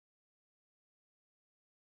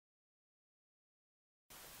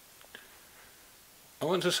I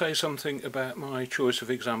want to say something about my choice of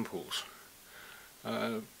examples.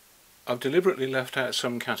 I've deliberately left out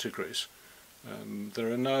some categories.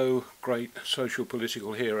 There are no great social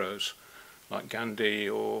political heroes like Gandhi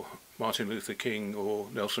or Martin Luther King or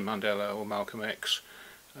Nelson Mandela or Malcolm X.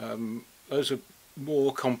 Those are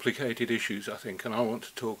more complicated issues, I think, and I want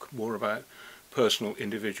to talk more about personal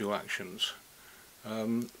individual actions.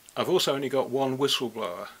 I've also only got one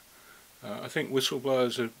whistleblower. I think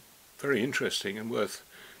whistleblowers are very interesting and worth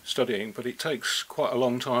studying, but it takes quite a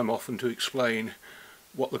long time often to explain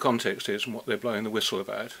what the context is and what they're blowing the whistle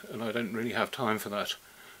about, and I don't really have time for that.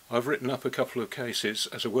 I've written up a couple of cases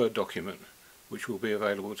as a Word document, which will be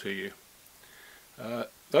available to you.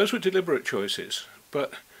 Those were deliberate choices,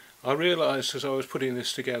 but I realised as I was putting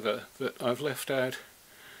this together that I've left out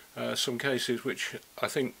some cases which I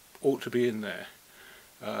think ought to be in there.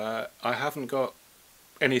 I haven't got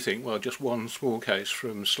anything, well, just one small case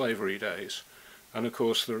from slavery days, and of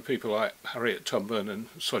course there are people like Harriet Tubman and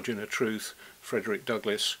Sojourner Truth, Frederick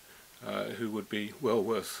Douglass, who would be well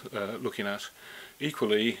worth looking at.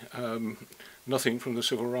 Equally, nothing from the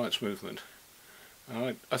civil rights movement.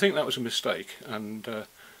 I think that was a mistake, and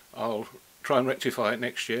I'll try and rectify it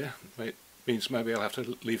next year. It means maybe I'll have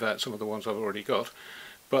to leave out some of the ones I've already got.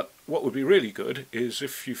 But what would be really good is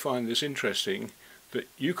if you find this interesting, that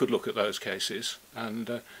you could look at those cases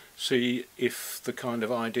and see if the kind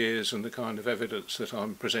of ideas and the kind of evidence that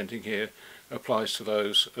I'm presenting here applies to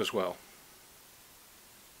those as well.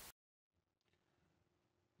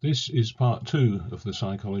 This is part 2 of the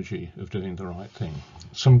psychology of doing the right thing.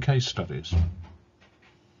 Some case studies.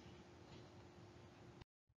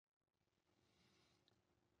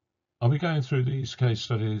 I'll be going through these case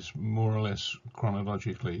studies more or less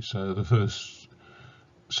chronologically. So the first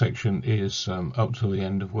section is up to the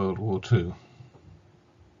end of World War II.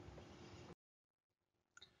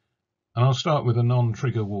 And I'll start with a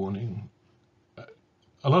non-trigger warning.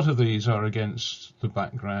 A lot of these are against the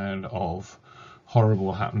background of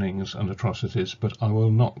horrible happenings and atrocities, but I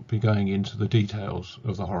will not be going into the details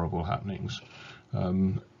of the horrible happenings.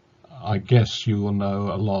 I guess you will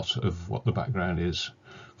know a lot of what the background is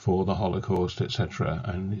for the Holocaust, etc.,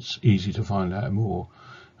 and it's easy to find out more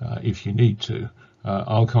if you need to.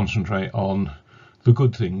 I'll concentrate on the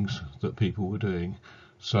good things that people were doing,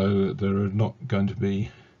 so there are not going to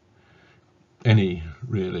be any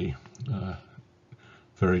really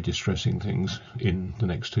very distressing things in the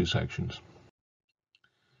next two sections.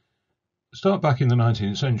 Start back in the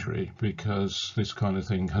 19th century, because this kind of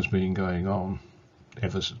thing has been going on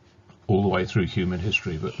ever all the way through human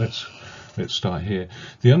history, but let's start here.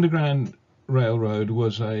 The Underground Railroad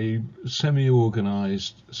was a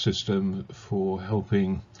semi-organised system for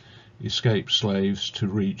helping escaped slaves to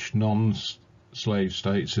reach non-slave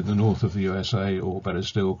states in the north of the USA, or better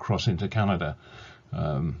still, cross into Canada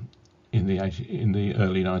in the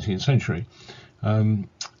early 19th century.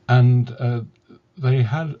 They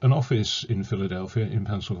had an office in Philadelphia, in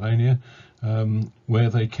Pennsylvania, where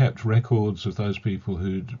they kept records of those people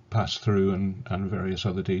who'd passed through and various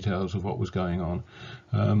other details of what was going on,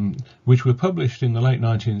 which were published in the late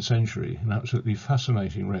 19th century, an absolutely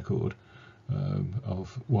fascinating record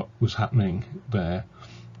of what was happening there,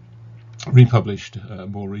 republished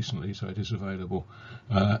more recently, so it is available.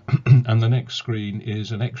 And the next screen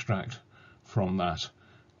is an extract from that.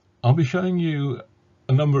 I'll be showing you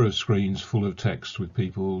a number of screens full of text with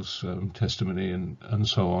people's testimony and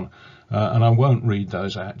so on, and I won't read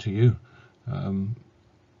those out to you.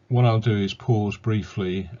 What I'll do is pause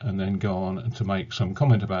briefly and then go on to make some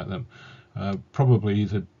comment about them. Probably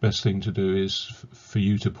the best thing to do is for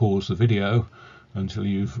you to pause the video until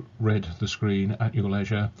you've read the screen at your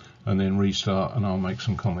leisure, and then restart, and I'll make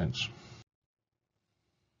some comments.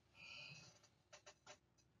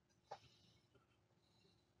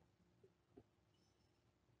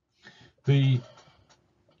 The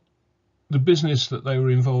business that they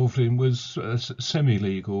were involved in was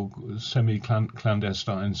semi-legal,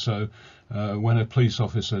 semi-clandestine, so when a police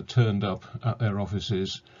officer turned up at their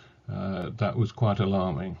offices, that was quite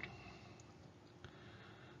alarming.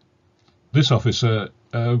 This officer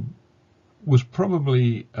was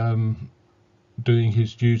probably doing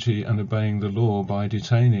his duty and obeying the law by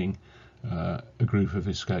detaining a group of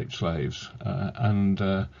escaped slaves, and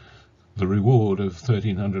the reward of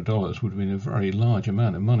 $1,300 would have been a very large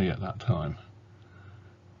amount of money at that time.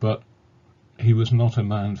 But he was not a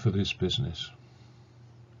man for this business.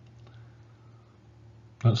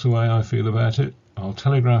 That's the way I feel about it. I'll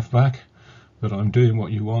telegraph back that I'm doing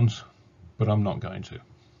what you want, but I'm not going to.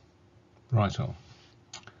 Right on.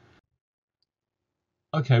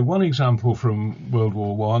 Okay, one example from World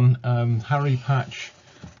War I. Harry Patch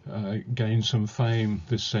gained some fame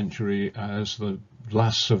this century as the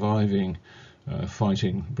last surviving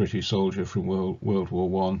fighting British soldier from World War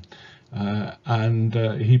One, and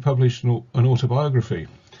he published an autobiography,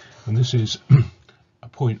 and this is a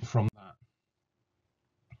point from that.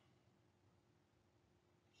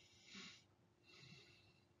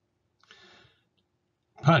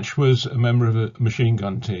 Patch was a member of a machine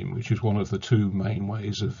gun team, which is one of the two main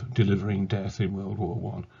ways of delivering death in World War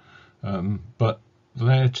One, but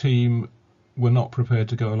their team were not prepared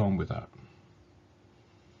to go along with that.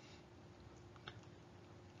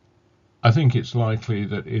 I think it's likely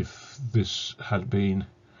that if this had been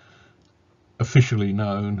officially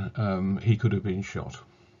known, he could have been shot.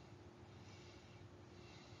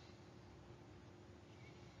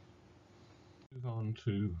 Move on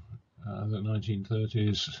to the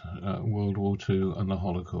 1930s, World War II and the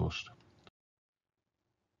Holocaust.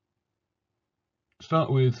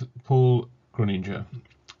 Start with Paul Gruninger,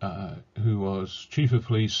 who was chief of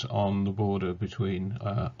police on the border between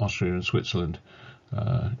Austria and Switzerland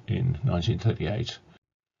in 1938.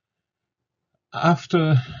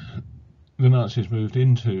 After the Nazis moved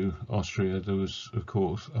into Austria, there was, of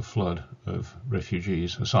course, a flood of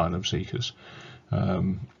refugees, asylum seekers,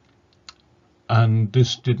 and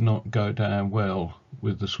this did not go down well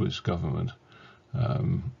with the Swiss government.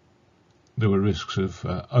 There were risks of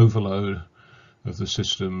overload of the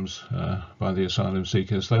systems by the asylum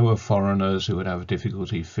seekers. They were foreigners who would have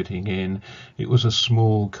difficulty fitting in. It was a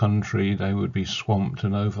small country. They would be swamped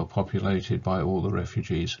and overpopulated by all the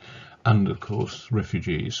refugees. And of course,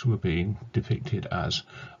 refugees were being depicted as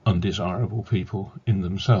undesirable people in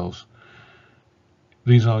themselves.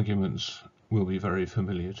 These arguments will be very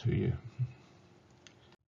familiar to you.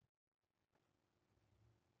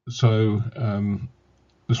 So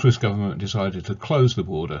the Swiss government decided to close the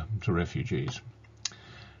border to refugees.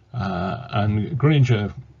 And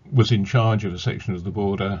Gruninger was in charge of a section of the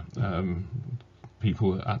border.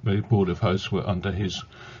 People at the border posts were under his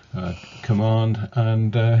command,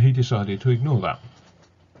 and he decided to ignore that.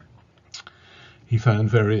 He found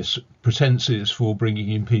various pretenses for bringing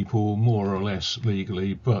in people more or less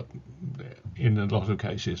legally, but in a lot of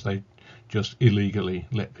cases they just illegally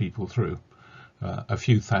let people through. A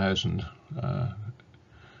few thousand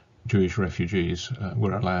Jewish refugees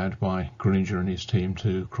were allowed by Gruninger and his team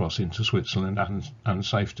to cross into Switzerland and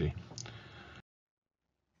safety.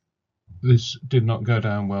 This did not go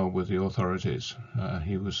down well with the authorities.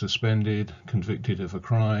 He was suspended, convicted of a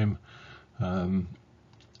crime,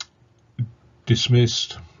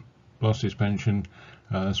 dismissed, lost his pension,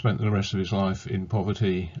 spent the rest of his life in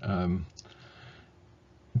poverty.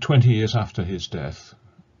 20 years after his death,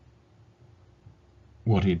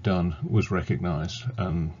 what he'd done was recognised,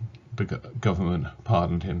 and the government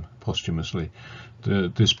pardoned him posthumously.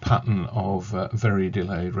 This pattern of very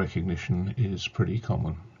delayed recognition is pretty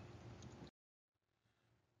common.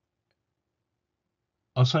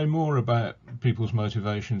 I'll say more about people's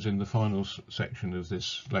motivations in the final section of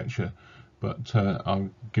this lecture, but I'll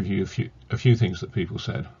give you a few things that people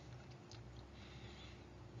said.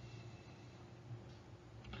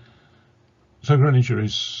 So Gruninger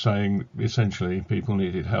is saying essentially people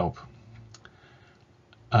needed help,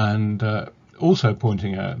 and also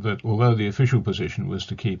pointing out that although the official position was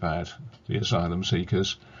to keep out the asylum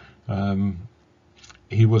seekers,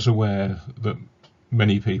 he was aware that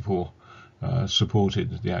many people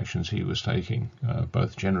supported the actions he was taking,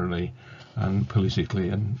 both generally and politically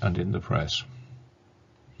and in the press.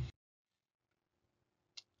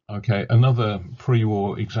 Okay, another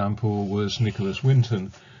pre-war example was Nicholas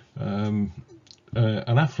Winton, an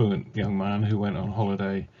affluent young man who went on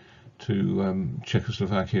holiday to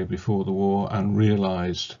Czechoslovakia before the war and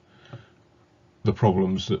realised the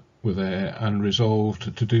problems that were there and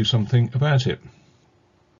resolved to do something about it.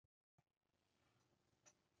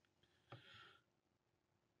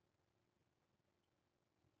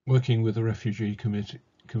 Working with the refugee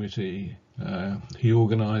committee, he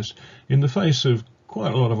organised, in the face of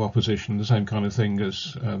quite a lot of opposition, the same kind of thing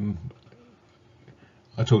as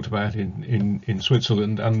I talked about in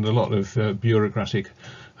Switzerland, and a lot of bureaucratic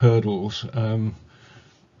hurdles,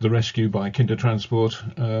 the rescue by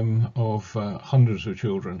Kindertransport of hundreds of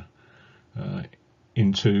children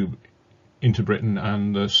into Britain,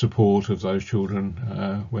 and the support of those children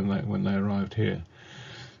when they arrived here.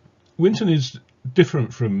 Winton is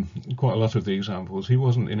different from quite a lot of the examples. He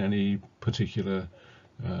wasn't in any particular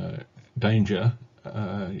danger.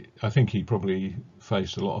 I think he probably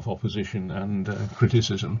faced a lot of opposition and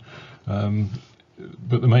criticism,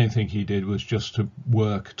 but the main thing he did was just to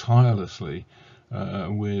work tirelessly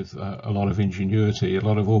with a lot of ingenuity, a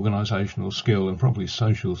lot of organisational skill, and probably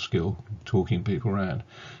social skill, talking people around,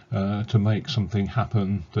 to make something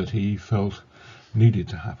happen that he felt needed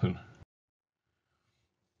to happen.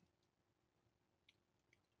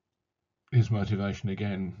 His motivation,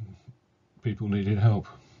 again, people needed help,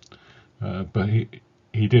 but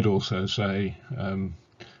he did also say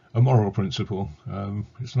a moral principle.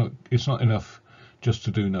 It's not enough just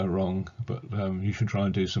to do no wrong, but you should try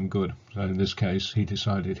and do some good. So in this case, he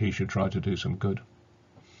decided he should try to do some good.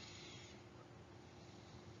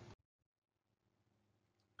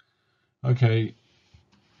 Okay,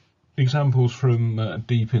 examples from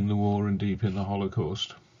deep in the war and deep in the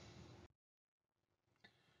Holocaust.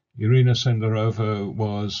 Irina Senderova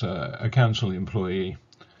was a council employee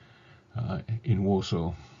in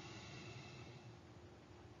Warsaw.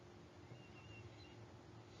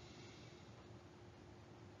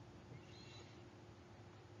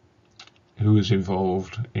 Who was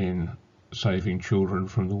involved in saving children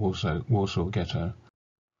from the Warsaw ghetto.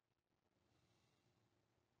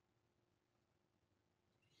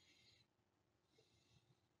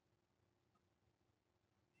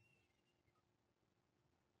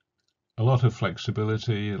 A lot of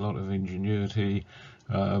flexibility, a lot of ingenuity.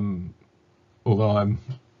 Although I'm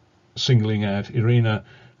singling out Irina,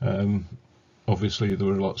 obviously there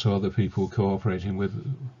were lots of other people cooperating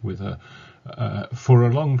with her for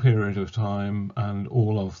a long period of time, and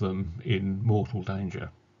all of them in mortal danger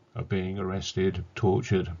of being arrested,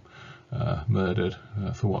 tortured, murdered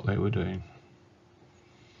for what they were doing.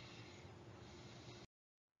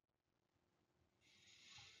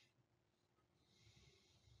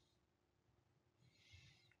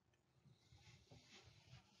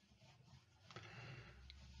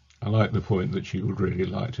 I like the point that she would really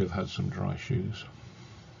like to have had some dry shoes.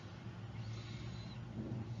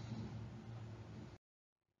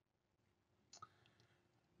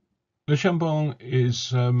 Le Chambon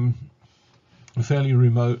is a fairly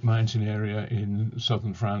remote mountain area in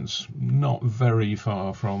southern France, not very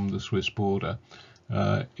far from the Swiss border.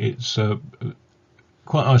 It's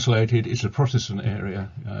quite isolated. It's a Protestant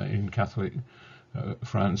area in Catholic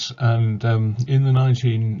France, and in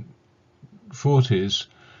the 1940s,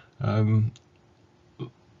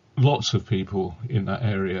 lots of people in that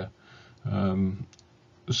area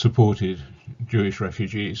supported Jewish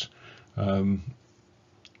refugees,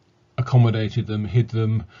 accommodated them, hid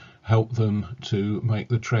them, helped them to make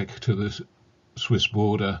the trek to the Swiss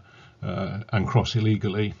border and cross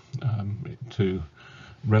illegally to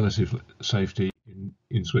relative safety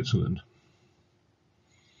in Switzerland.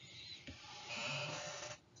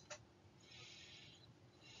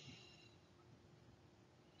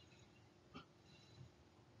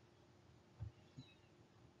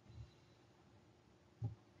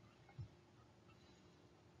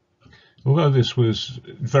 Although this was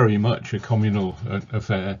very much a communal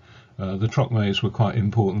affair, the Trocmés were quite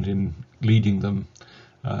important in leading them,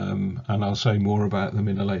 and I'll say more about them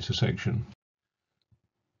in a later section.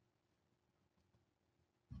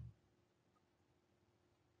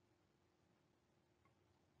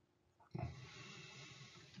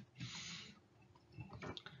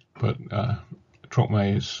 But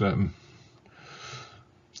Trocmé is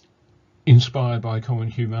inspired by common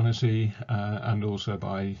humanity and also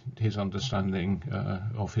by his understanding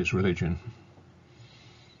of his religion.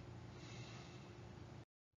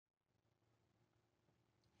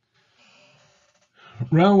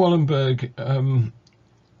 Raoul Wallenberg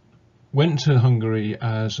went to Hungary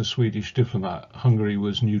as a Swedish diplomat. Hungary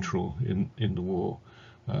was neutral in the war,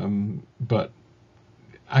 but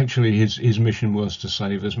actually his mission was to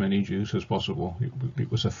save as many Jews as possible.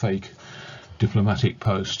 It was a fake diplomatic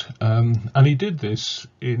post, and he did this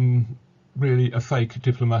in really a fake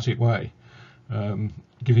diplomatic way,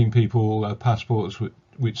 giving people passports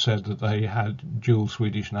which said that they had dual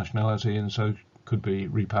Swedish nationality and so could be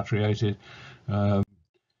repatriated,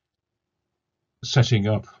 setting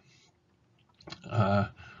up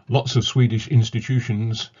lots of Swedish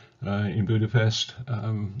institutions in Budapest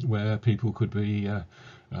where people could be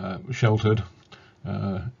sheltered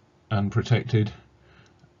and protected,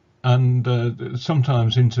 and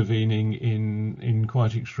sometimes intervening in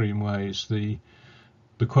quite extreme ways. The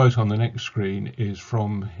quote on the next screen is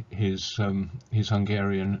from his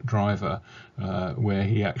Hungarian driver, where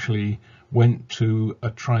he actually went to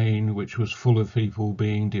a train which was full of people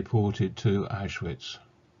being deported to Auschwitz.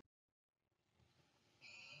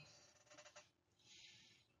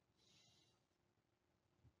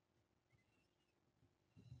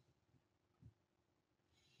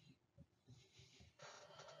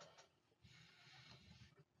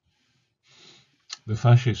 The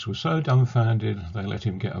fascists were so dumbfounded they let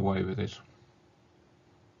him get away with it.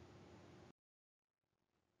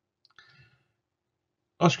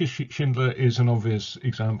 Oskar Schindler is an obvious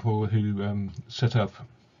example who set up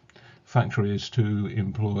factories to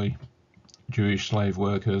employ Jewish slave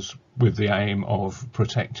workers with the aim of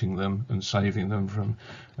protecting them and saving them from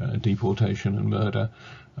deportation and murder.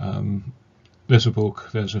 There's a book,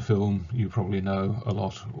 there's a film, you probably know a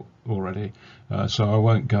lot already, so I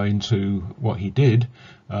won't go into what he did.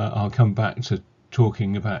 I'll come back to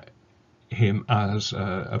talking about him as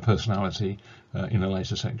a personality in a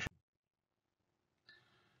later section.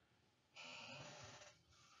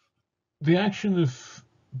 The action of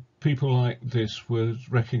people like this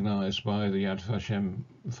was recognised by the Yad Vashem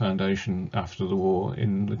Foundation after the war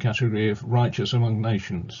in the category of righteous among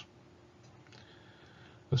nations.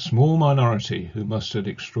 A small minority who mustered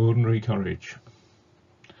extraordinary courage,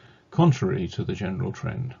 contrary to the general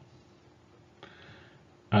trend.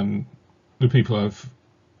 And the people I've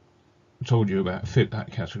told you about fit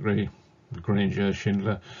that category. Granger,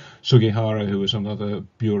 Schindler, Sugihara, who was another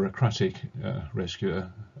bureaucratic rescuer,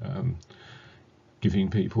 giving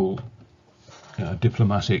people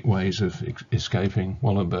diplomatic ways of escaping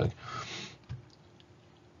Wallenberg.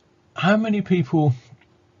 How many people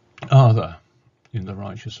are there in the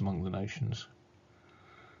righteous among the nations?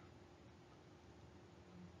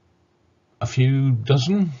 A few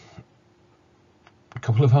dozen? A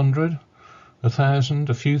couple of hundred? 1,000?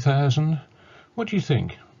 A few thousand? What do you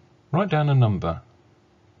think? Write down a number.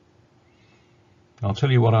 I'll tell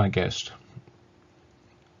you what I guessed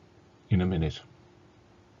in a minute.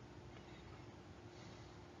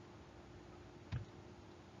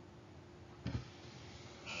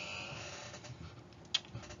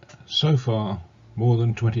 So far, more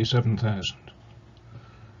than 27,000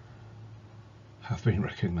 have been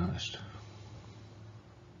recognised.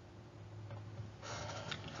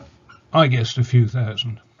 I guessed a few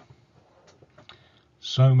thousand.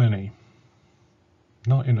 So many.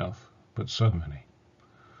 Not enough, but so many.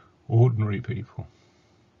 Ordinary people.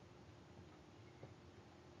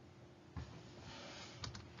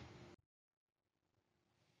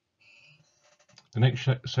 The next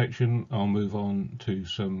section, I'll move on to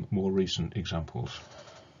some more recent examples.